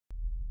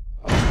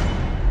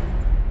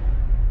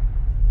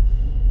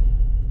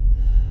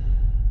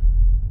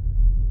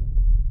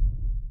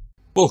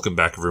Welcome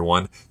back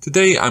everyone.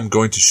 Today I'm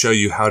going to show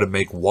you how to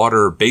make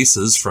water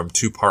bases from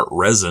 2-part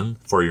resin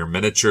for your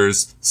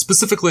miniatures.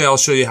 Specifically, I'll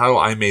show you how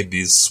I made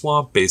these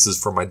swamp bases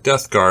for my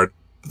Death Guard.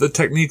 The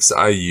techniques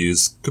I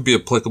use could be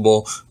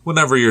applicable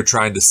whenever you're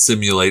trying to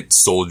simulate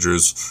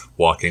soldiers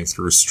walking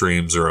through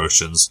streams or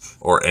oceans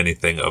or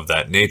anything of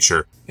that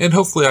nature. And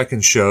hopefully I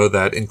can show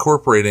that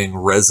incorporating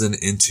resin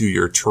into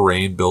your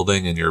terrain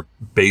building and your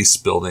base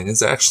building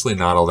is actually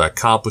not all that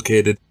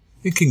complicated.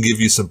 It can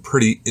give you some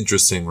pretty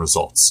interesting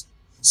results.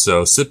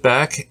 So sit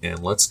back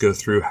and let's go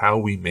through how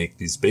we make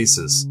these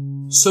bases.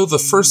 So the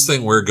first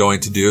thing we're going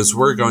to do is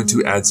we're going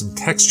to add some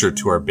texture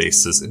to our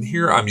bases. And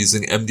here I'm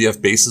using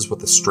MDF bases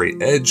with a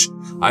straight edge.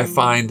 I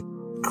find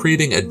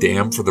creating a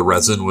dam for the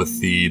resin with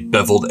the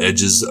beveled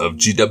edges of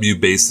GW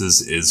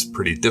bases is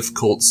pretty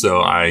difficult,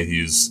 so I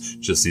use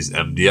just these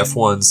MDF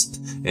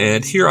ones.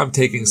 And here I'm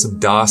taking some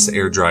DOS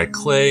air dry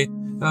clay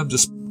and I'm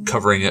just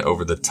covering it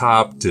over the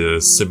top to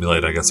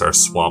simulate, I guess, our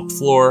swamp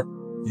floor,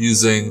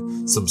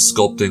 using some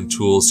sculpting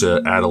tools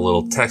to add a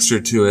little texture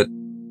to it.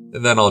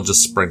 And then I'll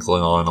just sprinkle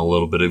on a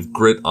little bit of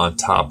grit on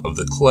top of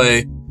the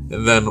clay,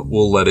 and then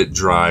we'll let it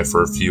dry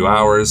for a few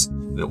hours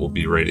and it will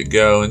be ready to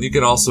go. And you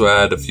can also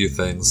add a few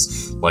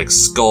things like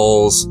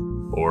skulls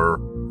or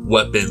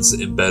weapons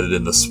embedded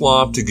in the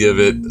swamp to give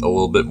it a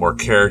little bit more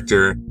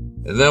character.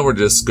 And then we're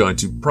just going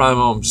to prime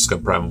them. I'm just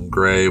going to prime them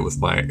gray with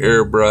my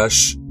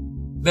airbrush.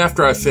 And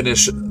after I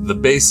finish the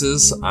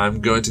bases,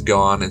 I'm going to go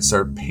on and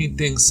start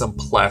painting some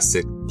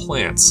plastic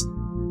plants.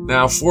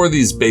 Now for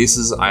these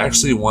bases, I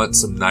actually want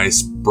some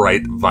nice,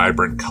 bright,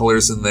 vibrant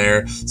colors in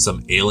there,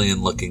 some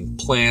alien looking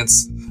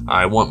plants.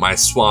 I want my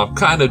swamp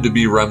kind of to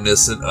be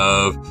reminiscent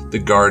of the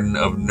Garden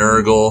of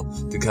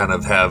Nurgle, to kind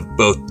of have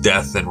both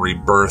death and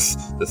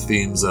rebirth, the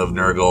themes of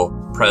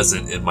Nurgle,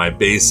 present in my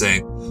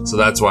basing. So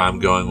that's why I'm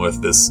going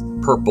with this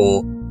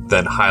purple,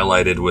 then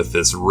highlighted with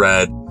this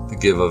red, to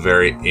give a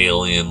very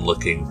alien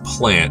looking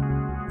plant.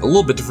 A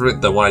little bit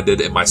different than what I did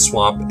in my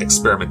swamp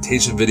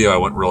experimentation video. I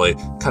went really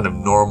kind of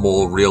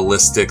normal,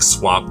 realistic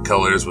swamp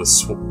colors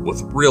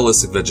with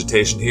realistic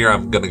vegetation. Here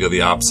I'm going to go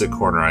the opposite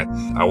corner.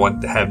 I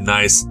want to have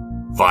nice,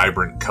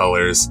 vibrant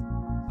colors.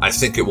 I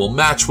think it will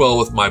match well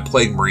with my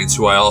Plague Marines,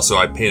 who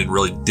I painted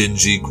really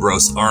dingy,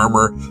 gross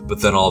armor,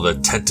 but then all the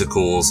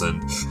tentacles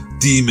and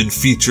demon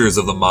features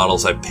of the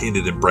models I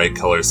painted in bright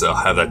colors, so I'll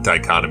have that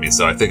dichotomy.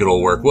 So I think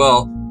it'll work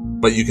well.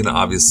 But you can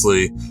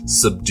obviously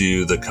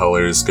subdue the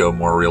colors, go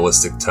more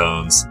realistic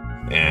tones,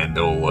 and it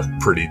will look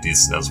pretty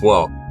decent as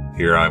well.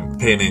 Here I'm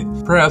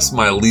painting perhaps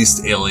my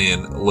least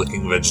alien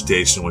looking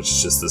vegetation, which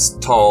is just this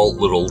tall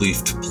little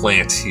leafed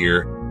plant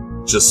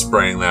here. Just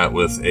spraying that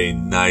with a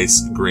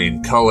nice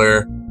green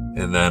color,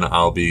 and then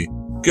I'll be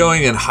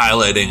going and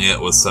highlighting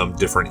it with some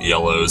different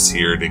yellows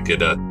here to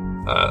get a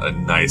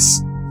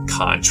nice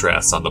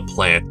contrast on the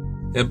plant.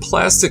 And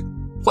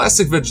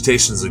Plastic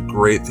vegetation is a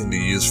great thing to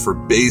use for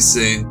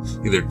basing,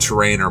 either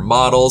terrain or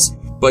models,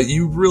 but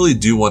you really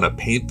do want to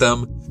paint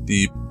them.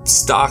 The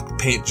stock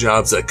paint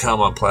jobs that come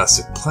on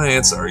plastic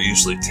plants are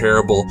usually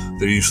terrible.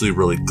 They're usually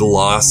really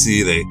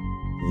glossy, they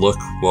look,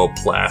 well,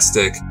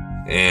 plastic,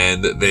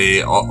 and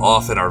they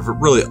often are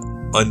really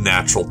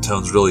unnatural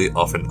tones, really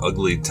often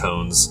ugly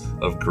tones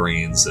of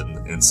greens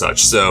and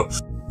such. So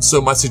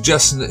my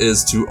suggestion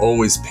is to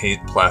always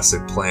paint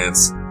plastic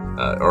plants,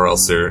 or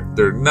else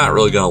they're not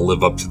really going to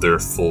live up to their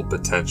full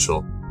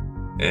potential.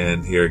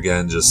 And here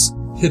again, just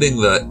hitting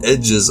the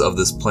edges of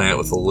this plant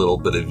with a little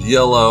bit of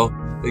yellow.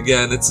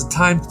 Again, it's a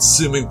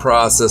time-consuming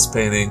process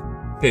painting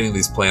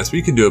these plants, but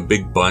you can do a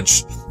big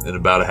bunch in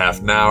about a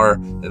half an hour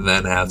and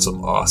then have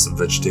some awesome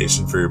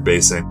vegetation for your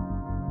basing.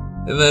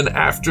 And then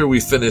after we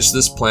finish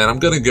this plant, I'm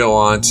going to go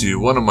on to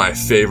one of my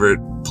favorite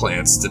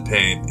plants to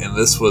paint, and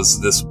this was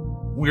this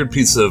weird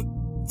piece of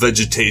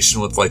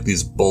vegetation with like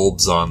these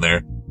bulbs on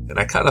there. And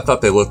I kind of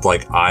thought they looked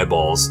like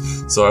eyeballs.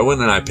 So I went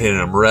and I painted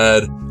them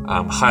red.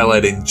 I'm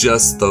highlighting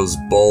just those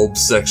bulb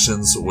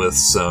sections with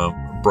some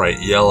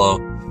bright yellow.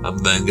 I'm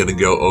then going to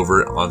go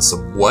over it on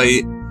some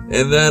white.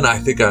 And then I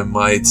think I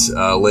might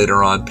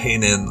later on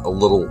paint in a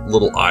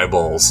little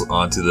eyeballs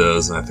onto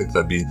those. And I think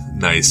that'd be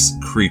nice,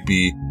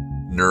 creepy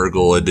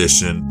Nurgle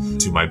addition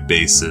to my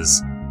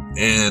bases.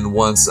 And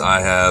once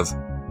I have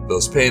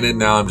those painted,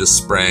 now I'm just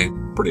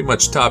spraying pretty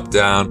much top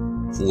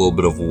down with a little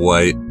bit of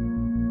white.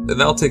 And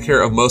that'll take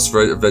care of most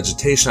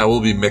vegetation. I will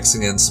be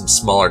mixing in some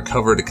smaller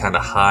cover to kind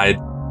of hide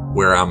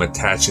where I'm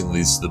attaching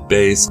these to the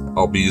base.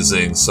 I'll be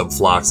using some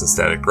phlox and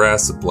static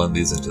grass to blend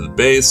these into the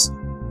base.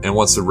 And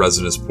once the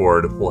resin is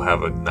poured, we'll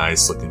have a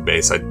nice looking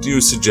base. I do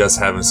suggest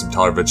having some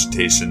taller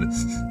vegetation,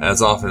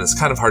 as often it's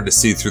kind of hard to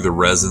see through the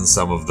resin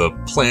some of the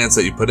plants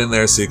that you put in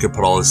there, so you can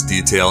put all this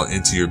detail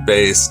into your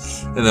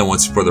base, and then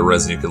once you pour the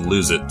resin you can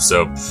lose it.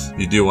 So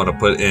you do want to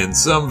put in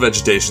some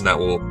vegetation that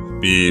will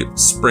be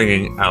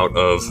springing out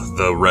of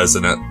the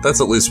resin. That's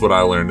at least what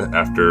I learned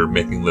after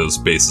making those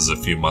bases a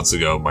few months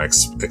ago, my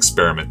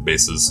experiment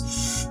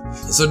bases.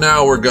 So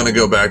now we're going to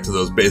go back to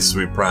those bases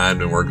we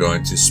primed, and we're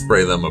going to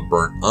spray them a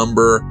burnt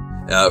umber.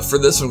 For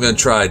this, I'm going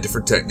to try a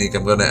different technique.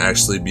 I'm going to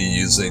actually be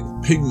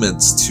using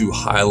pigments to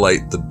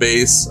highlight the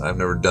base. I've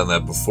never done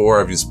that before.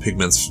 I've used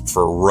pigments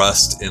for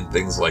rust and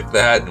things like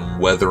that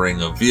and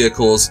weathering of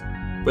vehicles,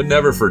 but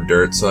never for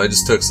dirt. So I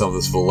just took some of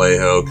this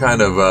Vallejo,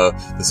 kind of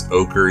this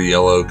ochre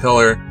yellow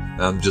color,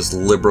 and I'm just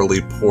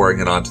liberally pouring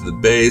it onto the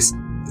base.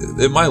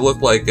 It might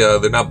look like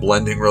they're not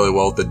blending really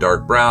well with the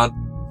dark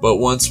brown, but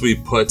once we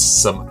put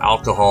some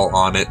alcohol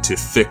on it to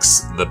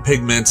fix the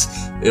pigment,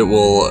 it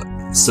will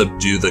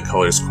subdue the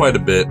colors quite a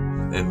bit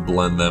and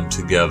blend them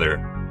together.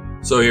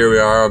 So here we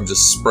are, I'm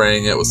just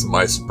spraying it with some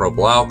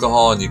isopropyl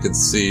alcohol, and you can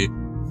see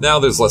now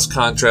there's less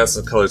contrast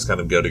and colors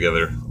kind of go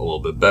together a little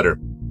bit better.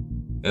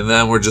 And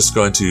then we're just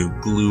going to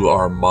glue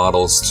our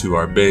models to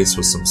our base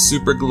with some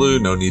super glue.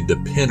 No need to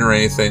pin or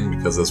anything,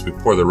 because as we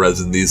pour the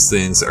resin, these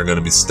things are going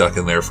to be stuck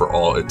in there for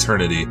all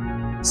eternity.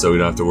 So we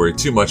don't have to worry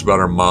too much about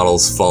our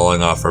models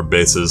falling off our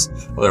bases.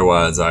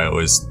 Otherwise, I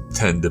always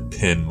tend to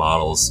pin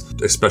models,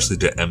 especially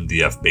to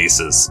MDF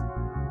bases.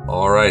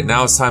 Alright,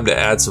 now it's time to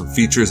add some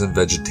features and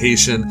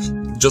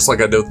vegetation. Just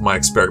like I did with my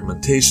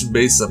experimentation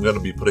bases, I'm going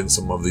to be putting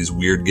some of these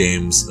weird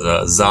games,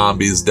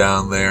 zombies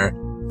down there.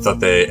 Thought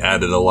they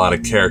added a lot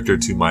of character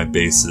to my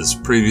bases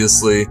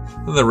previously,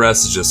 and the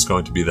rest is just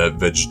going to be that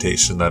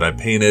vegetation that I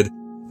painted.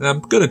 And I'm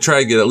going to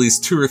try to get at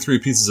least 2 or 3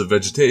 pieces of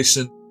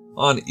vegetation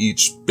on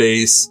each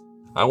base.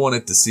 I want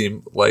it to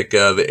seem like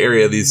the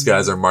area these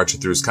guys are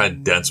marching through is kind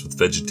of dense with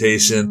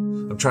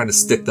vegetation. I'm trying to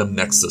stick them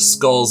next to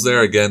skulls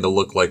there, again, to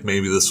look like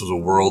maybe this was a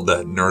world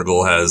that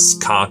Nurgle has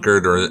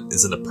conquered or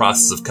is in the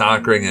process of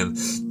conquering, and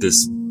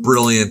this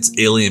brilliant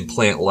alien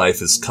plant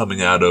life is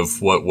coming out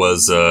of what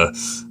was,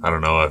 I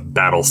don't know, a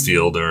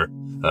battlefield or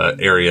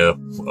area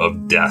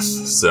of death.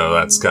 So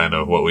that's kind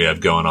of what we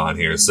have going on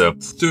here. So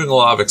doing a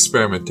lot of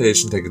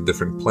experimentation, taking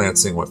different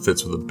plants, seeing what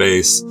fits with the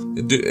base,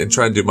 and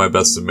trying to do my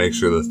best to make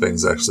sure that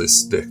things actually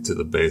stick to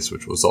the base,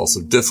 which was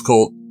also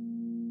difficult.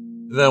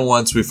 And then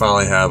once we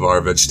finally have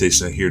our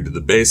vegetation adhered to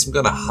the base, I'm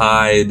going to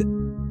hide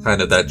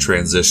kind of that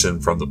transition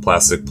from the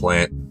plastic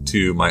plant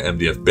to my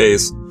MDF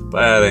base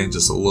by adding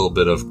just a little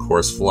bit of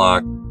coarse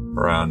flock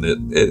around it.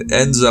 It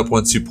ends up,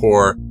 once you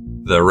pour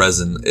the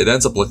resin, it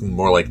ends up looking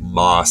more like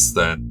moss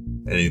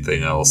than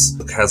anything else.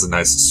 It has a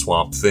nice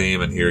swamp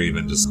theme, and here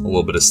even just a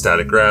little bit of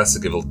static grass to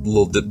give a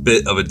little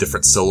bit of a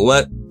different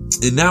silhouette.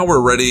 And now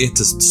we're ready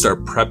to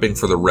start prepping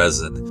for the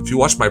resin. If you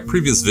watched my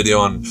previous video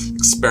on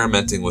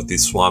experimenting with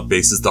these swamp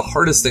bases, the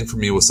hardest thing for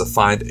me was to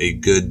find a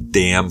good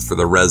dam for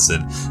the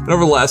resin. And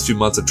over the last few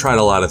months, I've tried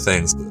a lot of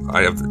things.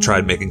 I have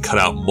tried making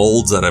cutout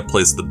molds that I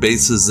place the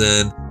bases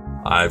in.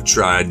 I've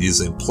tried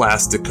using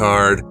plastic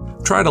card.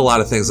 I've tried a lot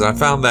of things, and I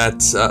found that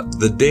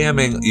the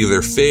damming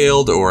either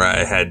failed or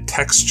I had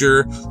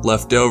texture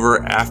left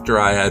over after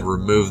I had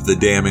removed the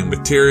damming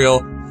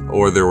material,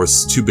 or there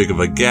was too big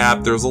of a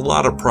gap. There was a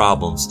lot of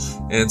problems.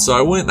 And so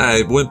I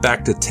went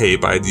back to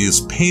tape. I'd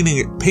used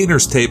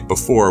painter's tape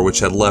before, which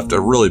had left a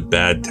really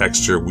bad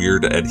texture,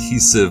 weird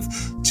adhesive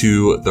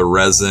to the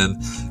resin,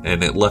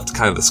 and it left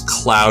kind of this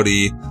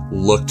cloudy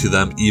look to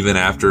them even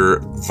after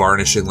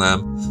varnishing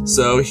them.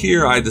 So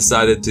here I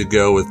decided to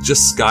go with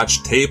just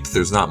Scotch tape.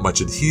 There's not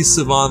much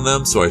adhesive on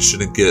them, so I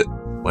shouldn't get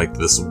like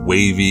this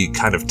wavy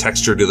kind of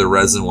texture to the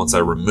resin once I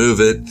remove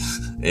it.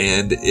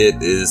 And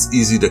it is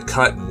easy to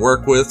cut and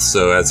work with.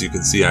 So as you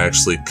can see, I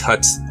actually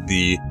cut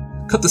the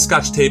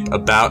Scotch tape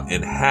about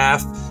in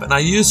half, and I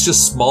used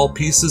just small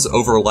pieces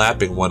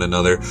overlapping one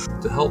another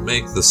to help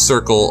make the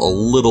circle a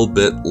little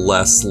bit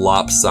less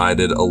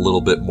lopsided, a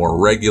little bit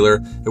more regular.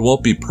 It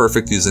won't be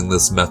perfect using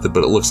this method,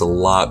 but it looks a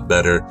lot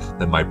better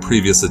than my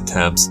previous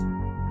attempts.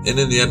 And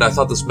in the end, I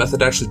thought this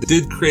method actually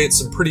did create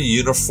some pretty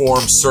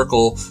uniform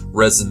circle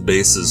resin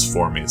bases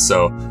for me.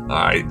 So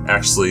I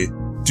actually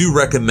do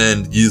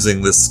recommend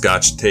using this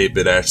Scotch tape.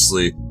 It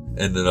actually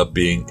ended up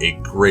being a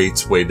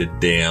great way to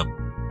dam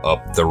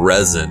up the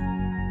resin.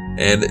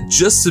 And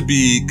just to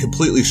be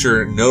completely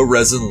sure no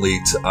resin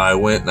leaked, I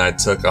went and I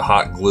took a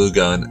hot glue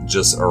gun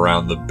just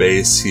around the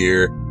base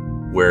here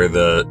where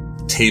the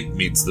tape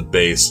meets the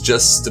base,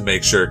 just to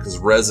make sure, because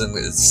resin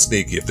is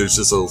sneaky. If there's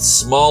just a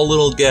small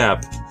little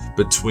gap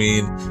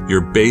between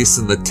your base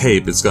and the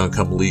tape, it's going to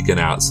come leaking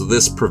out. So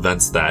this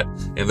prevents that.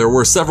 And there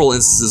were several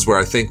instances where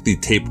I think the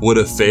tape would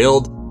have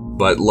failed,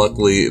 but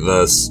luckily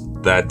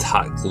that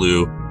hot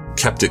glue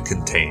kept it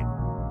contained.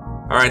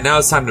 Alright, now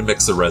it's time to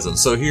mix the resin.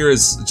 So here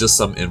is just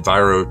some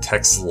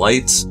Envirotex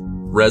Light.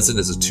 Resin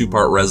is a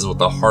 2-part resin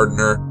with a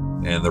hardener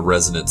and the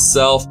resin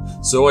itself.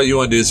 So what you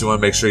want to do is you want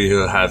to make sure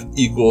you have an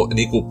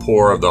equal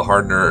pour of the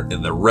hardener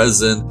in the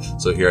resin.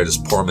 So here I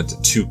just pour them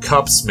into 2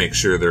 cups, make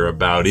sure they're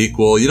about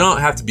equal. You don't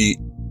have to be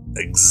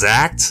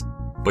exact,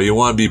 but you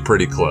want to be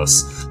pretty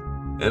close.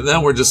 And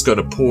then we're just going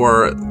to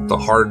pour the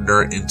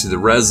hardener into the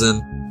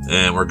resin,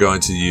 and we're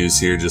going to use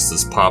here just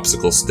this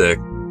popsicle stick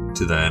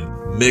to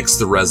then mix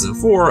the resin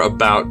for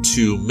about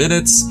 2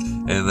 minutes.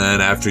 And then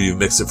after you've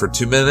mixed it for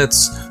 2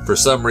 minutes, for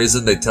some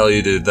reason they tell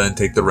you to then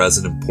take the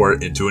resin and pour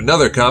it into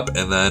another cup,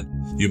 and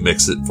then you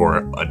mix it for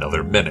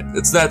another minute.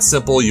 It's that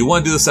simple. You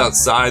want to do this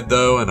outside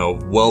though, in a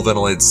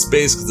well-ventilated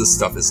space, because this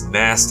stuff is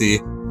nasty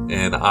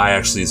And I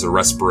actually use a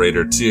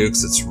respirator too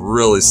because it's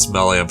really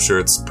smelly. I'm sure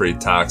it's pretty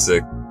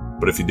toxic.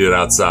 But if you do it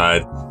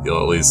outside,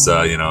 you'll at least,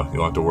 you don't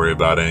have to worry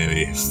about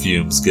any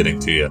fumes getting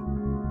to you.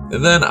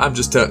 And then I'm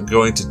just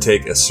going to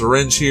take a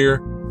syringe here,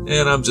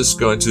 and I'm just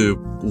going to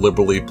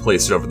liberally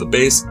place it over the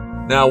base.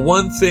 Now,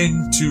 one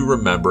thing to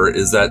remember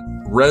is that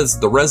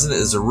the resin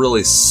is a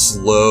really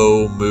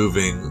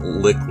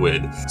slow-moving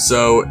liquid.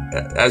 So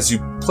as you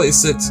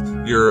place it,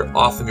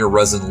 often your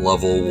resin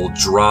level will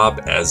drop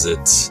as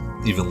it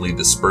evenly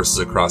disperses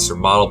across your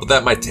model, but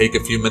that might take a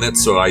few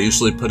minutes. So I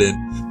usually put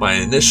in my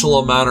initial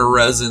amount of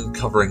resin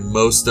covering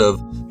most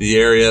of the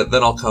area.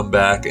 Then I'll come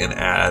back and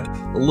add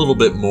a little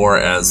bit more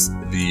as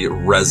the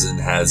resin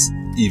has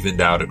evened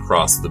out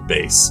across the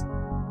base.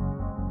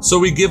 So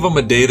we give them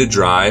a day to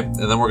dry, and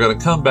then we're going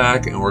to come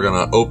back and we're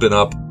going to open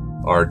up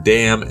our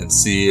dam and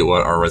see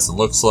what our resin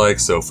looks like.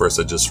 So first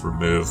I just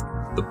remove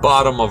the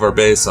bottom of our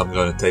base. I'm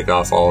going to take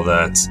off all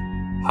that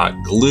hot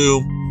glue,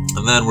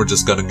 and then we're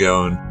just going to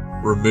go and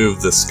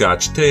remove the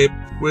Scotch tape,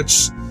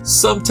 which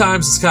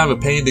sometimes is kind of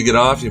a pain to get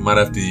off. You might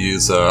have to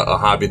use a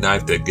hobby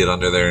knife to get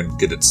under there and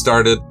get it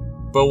started.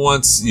 But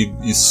once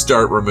you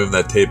start removing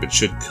that tape, it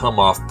should come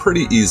off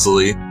pretty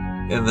easily,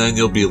 and then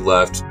you'll be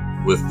left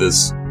with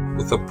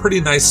a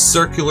pretty nice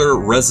circular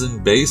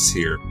resin base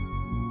here.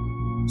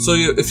 So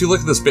if you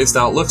look at this base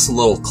now, it looks a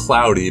little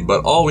cloudy,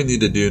 but all we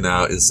need to do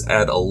now is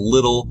add a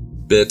little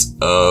bit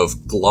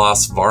of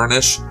gloss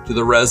varnish to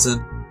the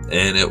resin,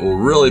 and it will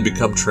really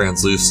become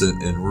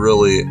translucent and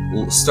really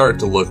start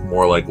to look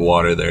more like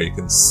water there. You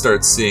can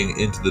start seeing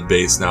into the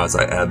base now as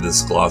I add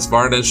this gloss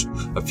varnish.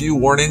 A few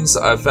warnings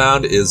I've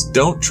found is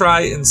don't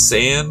try and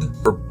sand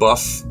or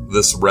buff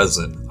this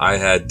resin. I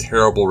had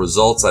terrible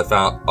results. I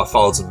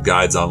followed some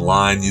guides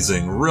online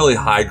using really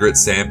high grit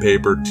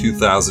sandpaper,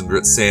 2000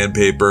 grit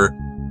sandpaper,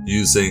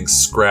 using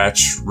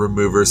scratch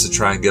removers to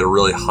try and get a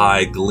really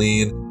high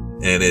glean,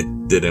 and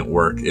it didn't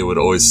work. It would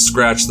always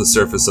scratch the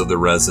surface of the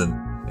resin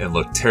and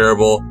look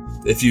terrible.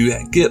 If you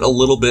get a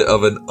little bit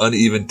of an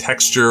uneven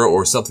texture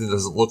or something that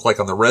doesn't look like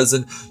on the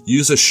resin,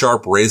 use a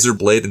sharp razor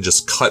blade and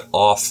just cut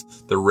off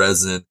the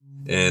resin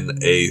in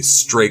a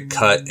straight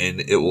cut, and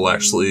it will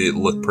actually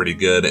look pretty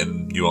good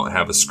and you won't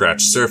have a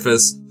scratched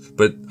surface.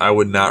 But I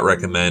would not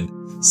recommend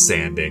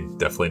sanding,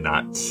 definitely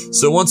not.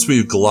 So once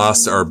we've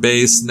glossed our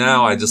base,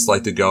 now I just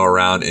like to go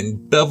around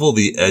and bevel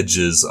the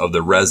edges of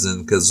the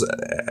resin, because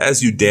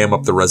as you dam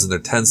up the resin, there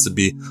tends to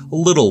be a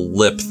little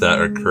lip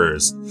that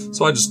occurs.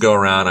 So I just go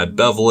around, I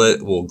bevel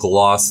it, we'll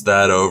gloss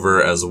that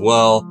over as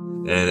well,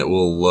 and it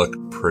will look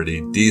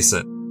pretty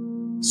decent.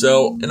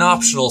 So an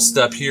optional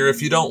step here,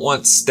 if you don't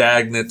want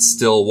stagnant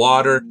still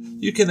water,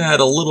 you can add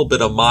a little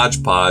bit of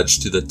Mod Podge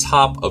to the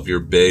top of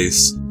your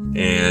base,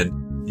 and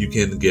you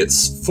can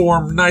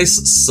form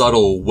nice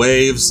subtle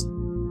waves.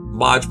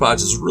 Mod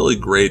Podge is really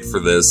great for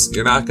this.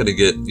 You're not going to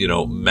get,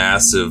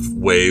 massive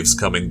waves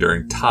coming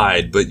during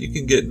tide, but you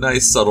can get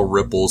nice subtle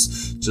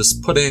ripples.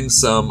 Just putting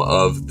some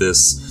of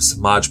this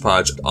Mod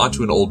Podge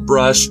onto an old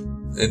brush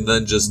and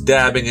then just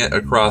dabbing it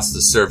across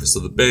the surface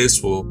of the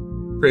base will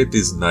create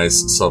these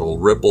nice subtle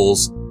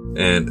ripples.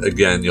 And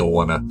again, you'll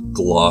want to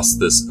gloss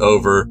this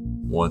over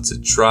once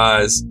it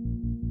dries.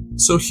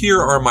 So here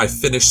are my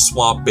finished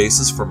swamp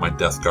bases for my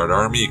Death Guard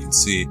army. You can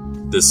see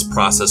this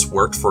process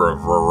worked for a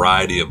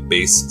variety of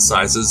base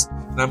sizes,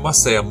 and I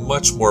must say I'm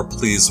much more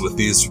pleased with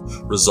these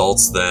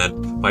results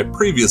than my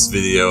previous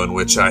video in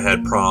which I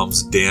had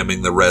problems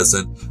damming the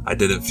resin. I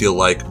didn't feel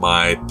like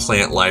my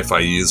plant life I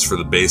used for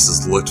the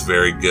bases looked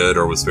very good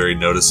or was very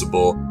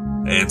noticeable.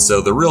 And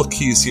so the real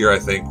keys here, I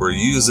think, were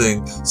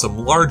using some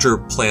larger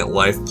plant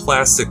life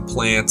plastic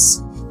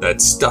plants that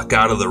stuck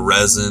out of the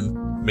resin,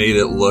 made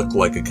it look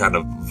like a kind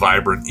of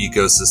vibrant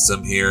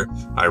ecosystem here.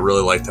 I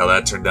really liked how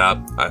that turned out.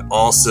 I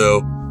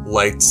also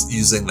liked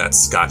using that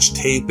Scotch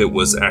tape. It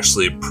was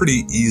actually a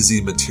pretty easy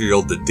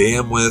material to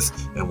dam with,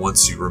 and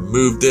once you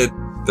removed it,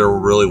 there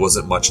really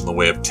wasn't much in the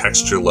way of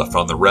texture left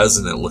on the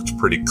resin. It looked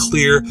pretty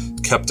clear,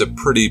 kept a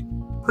pretty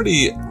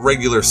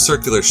regular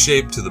circular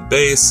shape to the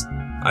base.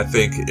 I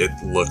think it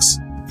looks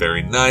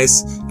very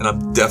nice, and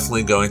I'm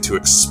definitely going to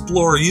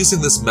explore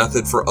using this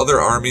method for other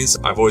armies.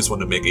 I've always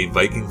wanted to make a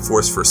Viking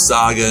force for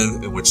Saga,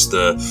 in which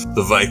the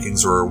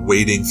Vikings were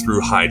wading through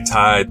high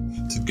tide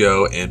to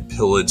go and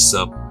pillage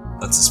some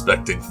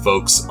unsuspecting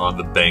folks on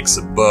the banks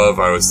above.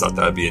 I always thought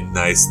that would be a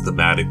nice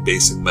thematic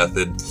basing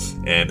method,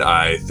 and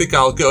I think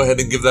I'll go ahead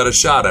and give that a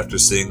shot after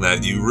seeing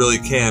that you really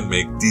can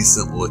make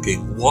decent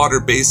looking water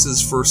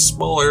bases for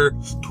smaller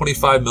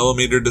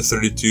 25mm to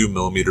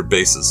 32mm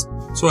bases.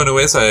 So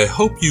anyways, I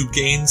hope you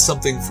gained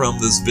something from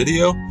this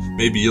video.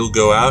 Maybe you'll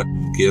go out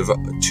and give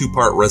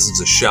two-part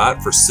resins a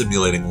shot for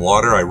simulating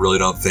water. I really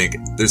don't think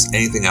there's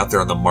anything out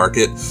there on the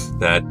market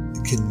that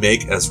can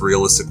make as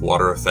realistic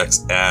water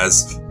effects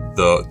as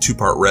the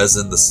two-part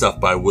resin. The stuff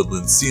by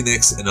Woodland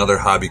Scenics and other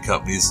hobby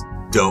companies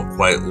don't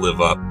quite live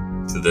up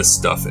to this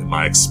stuff in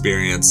my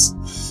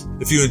experience.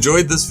 If you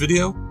enjoyed this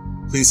video,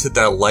 please hit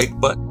that like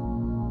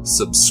button,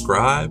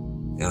 subscribe,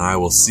 and I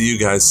will see you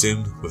guys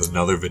soon with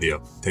another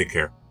video. Take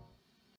care.